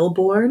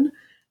Mealborn,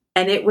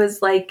 and it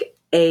was like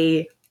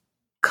a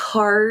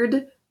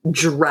card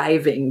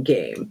driving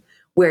game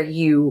where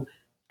you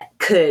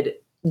could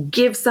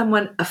give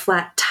someone a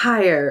flat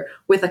tire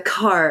with a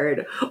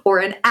card, or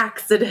an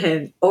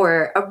accident,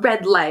 or a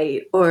red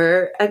light,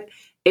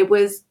 it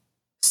was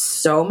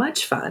so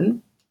much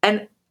fun.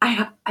 And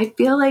I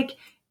feel like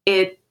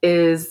it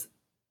is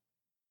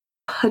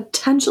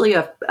potentially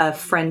a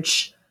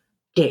French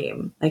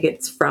game. Like,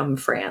 it's from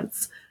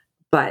France,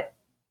 but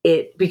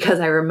because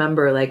I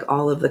remember like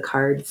all of the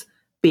cards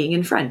being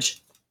in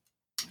French.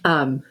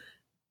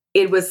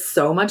 It was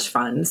so much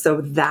fun.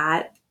 So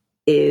that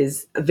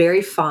is a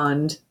very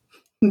fond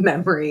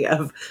memory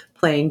of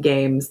playing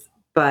games.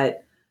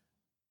 But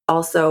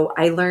also,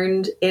 I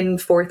learned in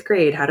 4th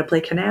grade how to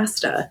play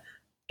canasta,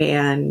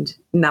 and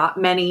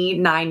not many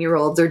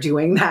 9-year-olds are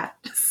doing that.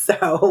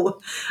 So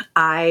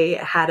I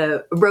had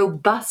a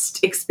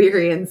robust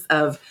experience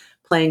of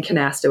playing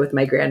canasta with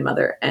my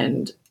grandmother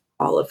and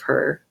all of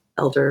her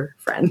elder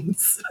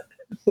friends.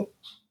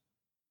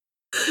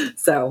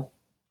 So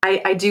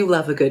I do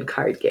love a good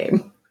card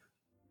game.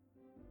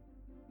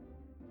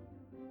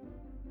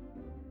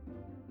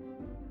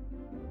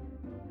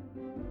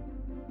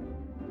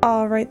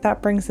 All right,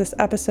 that brings this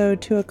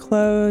episode to a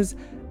close.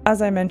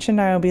 As I mentioned,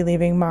 I will be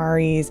leaving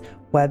Mari's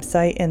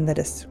website in the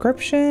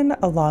description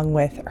along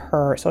with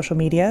her social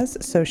medias.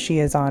 So she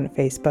is on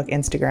Facebook,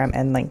 Instagram,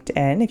 and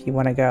LinkedIn. If you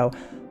want to go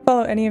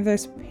follow any of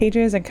those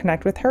pages and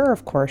connect with her,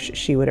 of course,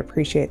 she would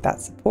appreciate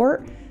that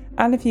support.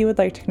 And if you would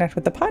like to connect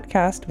with the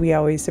podcast, we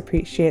always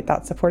appreciate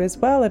that support as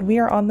well. And we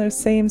are on those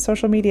same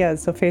social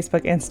medias, so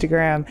Facebook,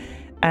 Instagram,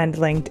 and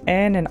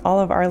LinkedIn, and all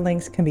of our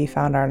links can be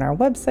found on our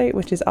website,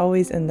 which is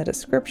always in the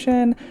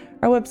description.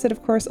 Our website,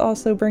 of course,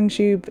 also brings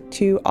you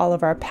to all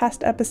of our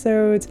past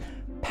episodes,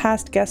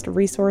 past guest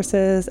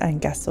resources, and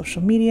guest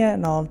social media,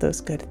 and all of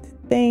those good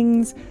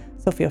things.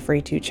 So feel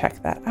free to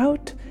check that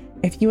out.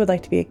 If you would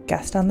like to be a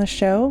guest on the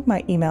show,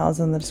 my email is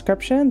in the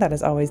description. That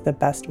is always the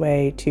best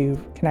way to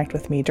connect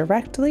with me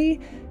directly.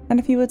 And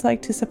if you would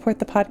like to support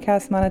the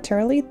podcast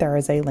monetarily, there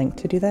is a link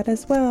to do that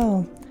as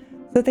well.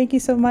 So thank you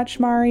so much,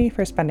 Mari,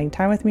 for spending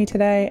time with me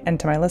today, and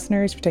to my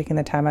listeners for taking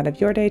the time out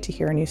of your day to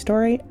hear a new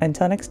story.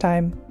 Until next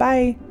time,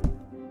 bye.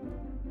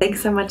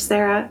 Thanks so much,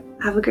 Sarah.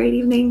 Have a great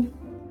evening.